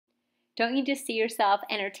Don't you just see yourself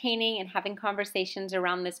entertaining and having conversations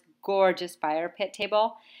around this gorgeous fire pit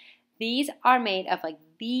table? These are made of like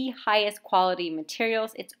the highest quality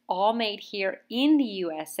materials. It's all made here in the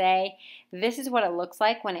USA. This is what it looks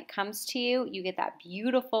like when it comes to you. You get that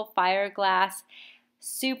beautiful fire glass,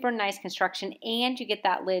 super nice construction, and you get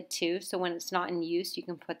that lid too. So when it's not in use, you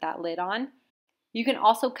can put that lid on. You can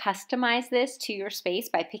also customize this to your space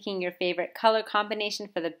by picking your favorite color combination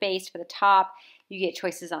for the base, for the top. You get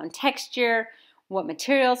choices on texture, what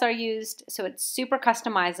materials are used, so it's super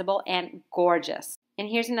customizable and gorgeous. And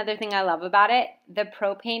here's another thing I love about it. The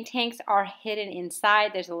propane tanks are hidden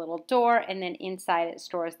inside. There's a little door, and then inside it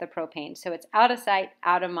stores the propane. So it's out of sight,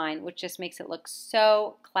 out of mind, which just makes it look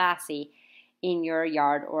so classy in your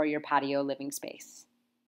yard or your patio living space.